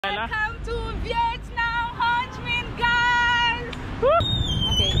Welcome to Vietnam, Ho Chi Minh, guys.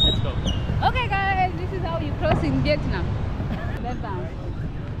 Okay, Let's go. okay, guys. This is how you cross in Vietnam.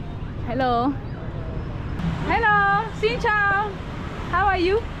 Hello. Hello. Xin chào. How are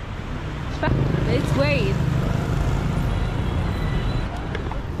you? Let's wait.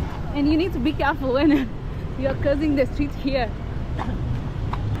 And you need to be careful when you're crossing the street here.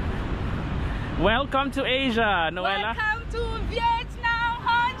 Welcome to Asia, Noella. Welcome to Vietnam,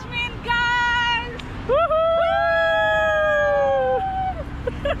 Ho Chi Minh, guys. Woohoo!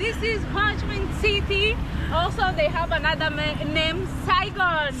 This is Ho Chi Minh City. Also, they have another name,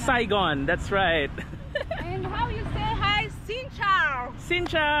 Saigon. Saigon, that's right. And how you say hi? Xin chào. Xin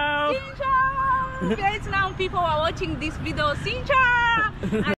chào. Xin chào. Vietnam people are watching this video. Xin chào.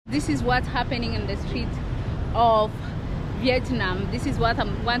 This is what's happening in the street of Vietnam. This is what I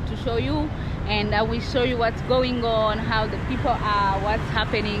want to show you, and I will show you what's going on, how the people are, what's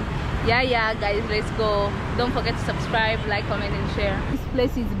happening. Yeah, guys, let's go. Don't forget to subscribe, like, comment, and share. This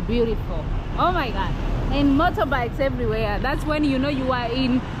place is beautiful. Oh my God. And motorbikes everywhere. That's when you know you are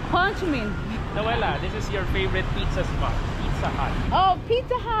in Ho Chi Minh. Noella, this is your favorite pizza spot, Pizza Hut. Oh,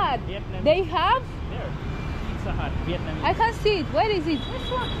 Pizza Hut. Vietnamese. They have? There, Pizza Hut, Vietnamese. I can't see it. Where is it?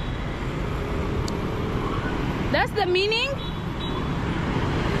 This one. That's the meaning?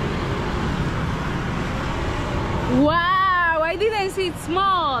 Wow, I didn't see it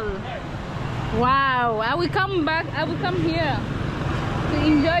small. Wow, I will come back. I will come here to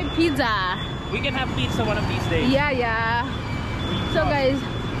enjoy pizza. We can have pizza one of these days. Yeah. So guys,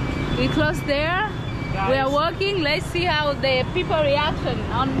 we close there. Guys, we are walking. Let's see how the people reaction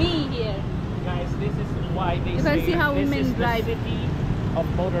on me here. Guys, this is why they You say can see how this women is drive. the city of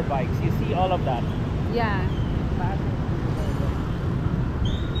motorbikes. You see all of that. Yeah.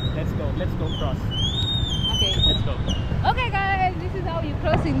 Let's go cross. Okay. Let's go. Okay, guys, this is how you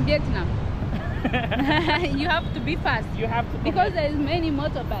cross in Vietnam. You have to be fast. You have to commit. Because there's many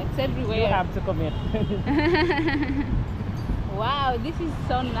motorbikes everywhere. You have to commit. Wow, this is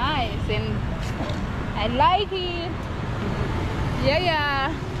so nice and I like it.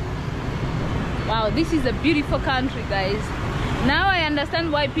 Yeah. Wow, this is a beautiful country, guys. Now I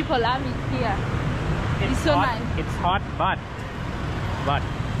understand why people love it here. It's so hot. nice. It's hot, but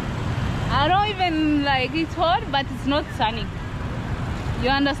I don't even like it's hot, but it's not sunny. You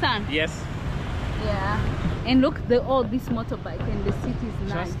understand? yes. Yeah. And look, all this motorbike and the city is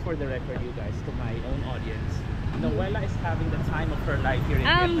nice. Just for the record, you guys, to my own audience, Noella is having the time of her life here in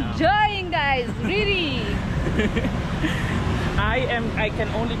I'm Vietnam. enjoying, guys, really. I can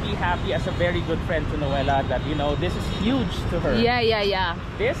only be happy as a very good friend to Noella that, you know, this is huge to her. Yeah.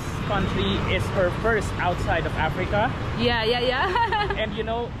 This country is her first outside of Africa. Yeah. And you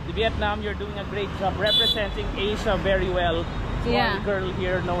know, Vietnam, you're doing a great job representing Asia very well. To Yeah. our girl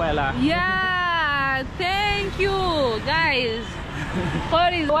here, Noella. Yeah, thank you, guys.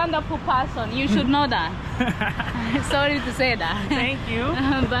 For this wonderful person, you should know that. Sorry to say that. Thank you.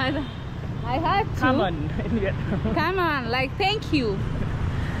 But I had to. Come on. In Vietnam. Come on, like thank you.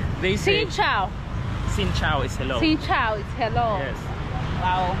 They say Xin chào. Xin chào is hello. Xin chào is hello. Yes.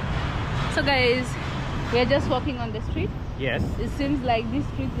 Wow. So guys, we're just walking on the street. Yes. It seems like this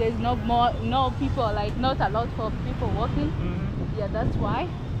street there's no people, like not a lot of people walking. Mm-hmm. Yeah, that's why.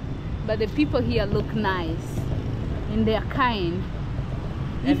 But the people here look nice and they're kind.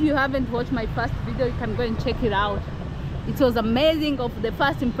 If you haven't watched my first video, you can go and check it out. It was amazing of the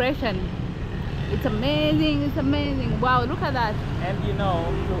first impression. It's amazing. Wow, look at that. And you know,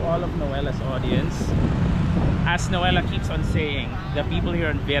 to all of Noella's audience, as Noella keeps on saying, the people here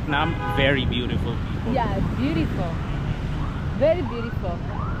in Vietnam, very beautiful people. Yeah, beautiful. Very beautiful.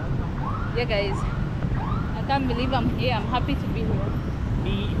 Yeah, guys. I can't believe I'm here. I'm happy to be here.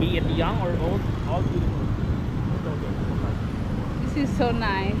 Be it young or old, all beautiful. This is so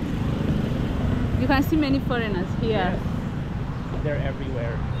nice. You can see many foreigners here. Yes. They're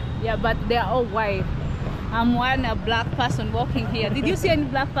everywhere. Yeah, but they're all white. I'm a black person walking here. Did you see any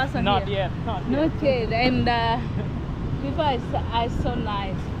black person Not here? yet. Not yet. And people are so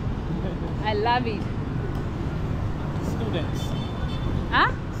nice. I love it. Students.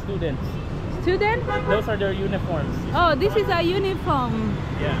 Huh? Students. Student? Those are their uniforms. Oh, this is a uniform.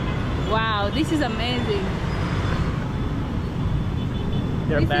 Yeah. Wow, this is amazing.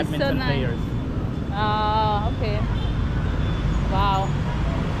 They're This is badminton so nice. players. Oh, okay. Wow.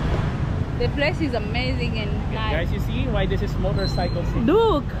 The place is amazing and nice. Guys, you see why this is motorcycle city?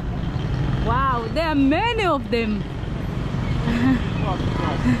 Look! Wow, there are many of them.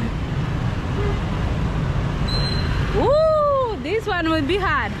 Ooh, this one will be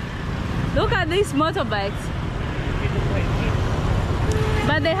hard. Look at these motorbikes.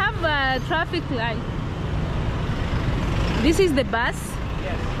 But they have a traffic light. This is the bus.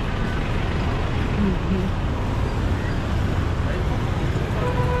 Yes.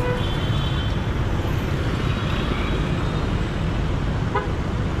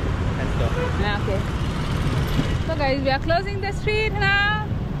 Let's go. Okay. So guys, we are closing the street now.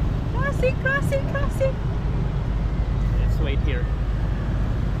 Crossing, crossing, crossing. Let's wait here.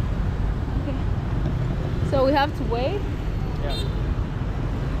 Okay. So we have to wait. Yeah.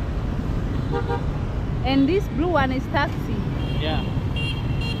 And this blue one is taxi. Yeah.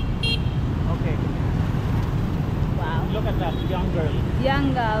 Okay. Wow. Look at that young girl.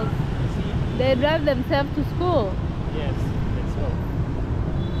 Young girls. See? They drive themselves to school. Yes. Let's go.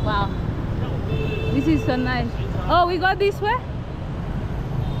 Wow. This is so nice. Oh, we got this way?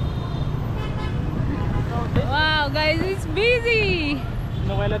 Wow, guys, it's busy.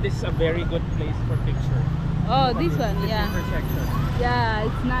 Noella, this is a very good place for picture. Oh, this one, This yeah. intersection. Yeah,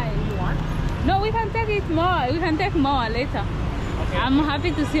 it's nice. You want? No, we can take it more. We can take more later. Okay. I'm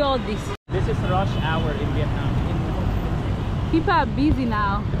happy to see all this. This is rush hour in Vietnam. People are busy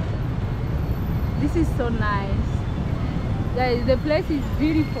now. This is so nice. Guys, the place is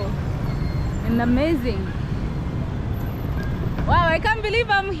beautiful and amazing. Wow, I can't believe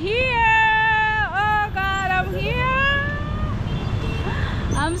I'm here. Oh God, I'm here.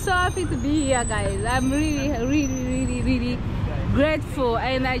 I'm so happy to be here, guys. I'm really grateful,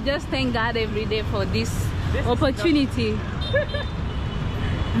 and I just thank God every day for this opportunity.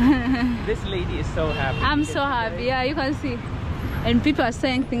 This lady is so happy. I'm so happy. Yeah, you can see. And people are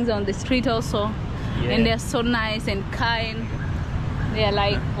saying things on the street also. Yeah. And they're so nice and kind. They're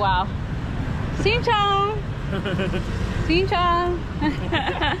like, wow. Xin chào. Xin chào.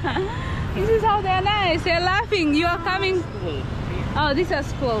 This is how they're nice. They're laughing. You are coming. Oh, this is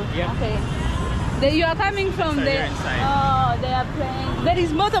school. Yeah. Okay. You are coming from So there. you're inside. Oh, they are playing. There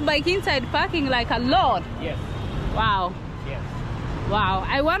is motorbike inside parking like a lot. Yes. Wow. Yes. Wow.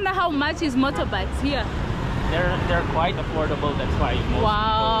 I wonder how much is motorbikes here. They're quite affordable. That's why most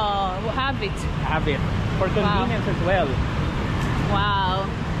Wow. Have it. people have it for convenience as well. Wow.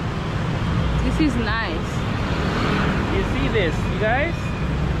 This is nice. You see this, you guys?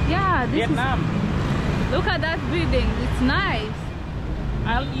 Yeah, this Vietnam. is. Look at that building. It's nice.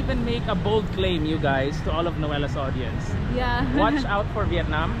 I'll even make a bold claim, you guys, to all of Noella's audience. Yeah. Watch out for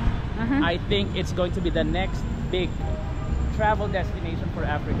Vietnam. Uh-huh. I think it's going to be the next big travel destination for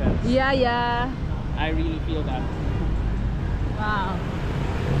Africans. Yeah, yeah. I really feel that. Wow.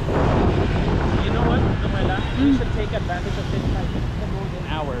 You know what, Noella? We should take advantage of this light. This is the golden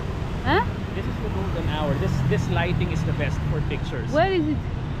hour. Huh? This is the golden hour. This lighting is the best for pictures. Where is it?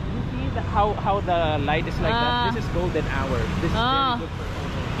 You see how the light is like that? This is golden hour. This is Ah. very good for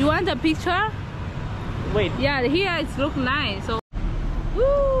photos. You want a picture? Wait. Yeah, here it's look nice. So,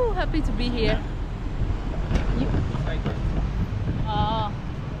 woo, happy to be here. It's like this. Oh,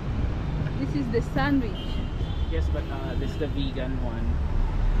 this is the sandwich. Yes, but this is the vegan one.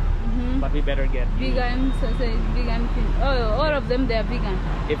 Mm-hmm. But we better get you- Vegan, sausage, vegan thing. Oh, all of them they are vegan.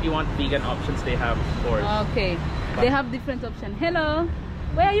 If you want vegan options, they have, of course. Okay, they have different options. Hello,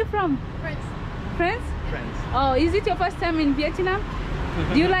 where are you from? France. France? Friends. Oh, is it your first time in Vietnam?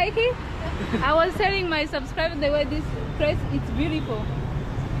 Do you like it? I was telling my subscribers the way this place it's beautiful.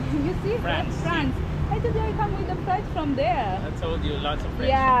 You see? France. France. I thought I come with the flight from there. I told you, lots of French.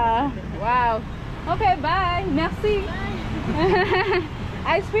 Yeah. Wow. Okay, bye. Merci.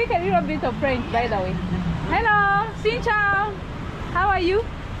 I speak a little bit of French, by the way. Hello. Xin chào. How are you?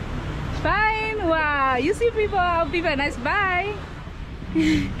 Fine. Wow. You see people are nice. Bye.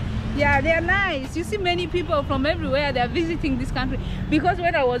 Yeah, they are nice. You see many people from everywhere. They are visiting this country. Because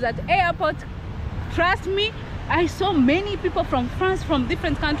when I was at airport, trust me, I saw many people from France, from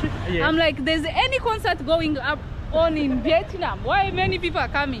different countries. Yeah. I'm like, there's any concert going up on in Vietnam. Why many people are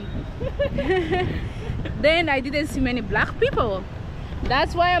coming? Then I didn't see many black people.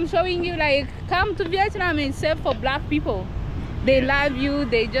 That's why I'm showing you, like, come to Vietnam, it's safe for black people. They love you,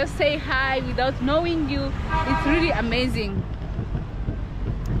 they just say hi without knowing you. It's really amazing.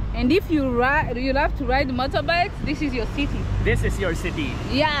 And if you love to ride motorbikes, this is your city. This is your city.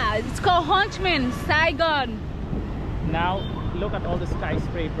 Yeah, it's called Ho Chi Minh, Saigon. Now, look at all the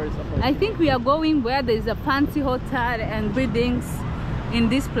skyscrapers of I think we are going where there's a fancy hotel and buildings in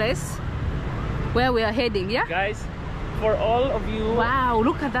this place where we are heading, yeah? Guys, for all of you, Wow,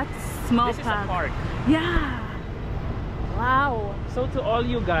 look at that small this is a park. Yeah. Wow. So to all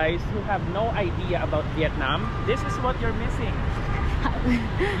you guys who have no idea about Vietnam, this is what you're missing.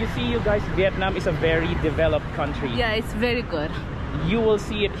 You see, you guys, Vietnam is a very developed country. Yeah, it's very good. You will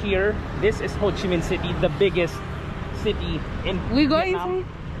see it here. This is Ho Chi Minh City, the biggest city in We go Vietnam. inside.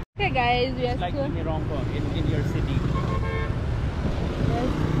 Okay, guys, we are Like still, Mirongko in your city.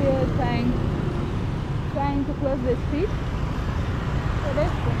 trying to close the street. So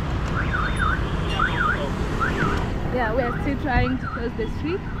let's go. Yeah, we are still trying to close the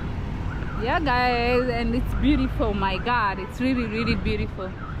street. Yeah, guys, and it's beautiful. My God, it's really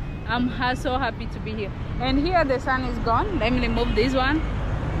beautiful. I'm so happy to be here. And here the sun is gone. Let me remove this one.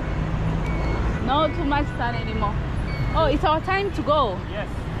 No too much sun anymore. Oh, it's our time to go. Yes.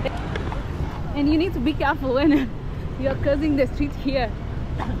 And you need to be careful when you're crossing the street here.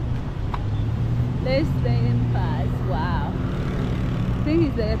 Let's then pass. Wow. I think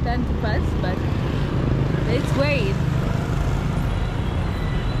it's the time to pass, but let's wait.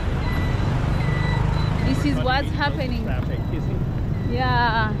 This is what's happening. Traffic,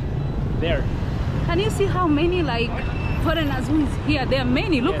 Yeah. there. Can you see how many like foreigners who is here? There are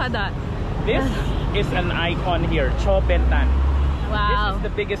many. Look Yes. at that. This is an icon here, Cho Ben Tan. Wow. This is the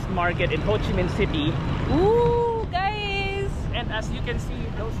biggest market in Ho Chi Minh City. Ooh, guys. And as you can see,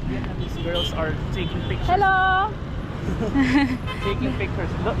 those Vietnamese girls are taking pictures. Hello. Taking pictures.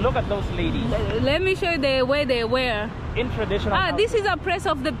 Look at those ladies Let me show you the way they wear. in traditional. This is a place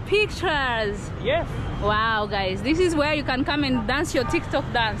of the pictures. Yes. Wow, guys, this is where you can come and dance your TikTok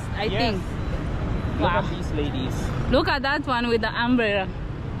dance, I Yes. think. Look Wow. at these ladies. Look at that one with the umbrella.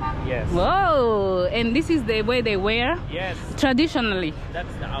 Yes. Whoa, and this is the way they wear Yes. traditionally.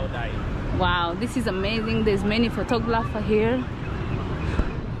 That's the All.I. Wow, this is amazing. There's many photographers here.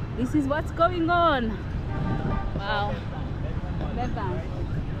 This is what's going on. Wow.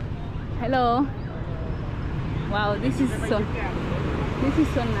 Hello. Wow, this is so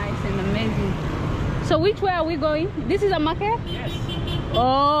nice and amazing. So which way are we going? This is a market? Yes.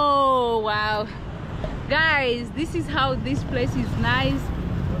 Oh, wow. Guys, this is how this place is nice.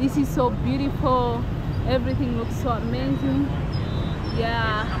 This is so beautiful. Everything looks so amazing.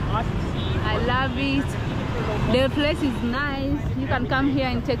 Yeah, I love it. The place is nice. You can come here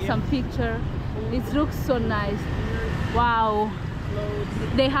and take some picture. It looks so nice. Wow.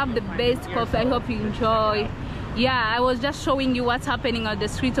 They have the best coffee. I hope you enjoy. Yeah, I was just showing you what's happening on the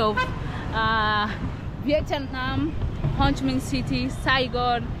street of Vietnam, Ho Chi Minh City,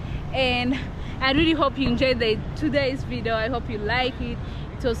 Saigon, and I really hope you enjoyed today's video. I hope you like it.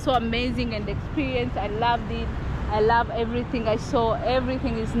 It was so amazing and the experience. I loved it. I love everything I saw.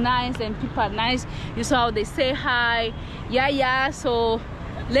 Everything is nice and people are nice. You saw how they say hi. Yeah. So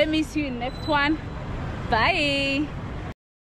let me see you in next one. Bye.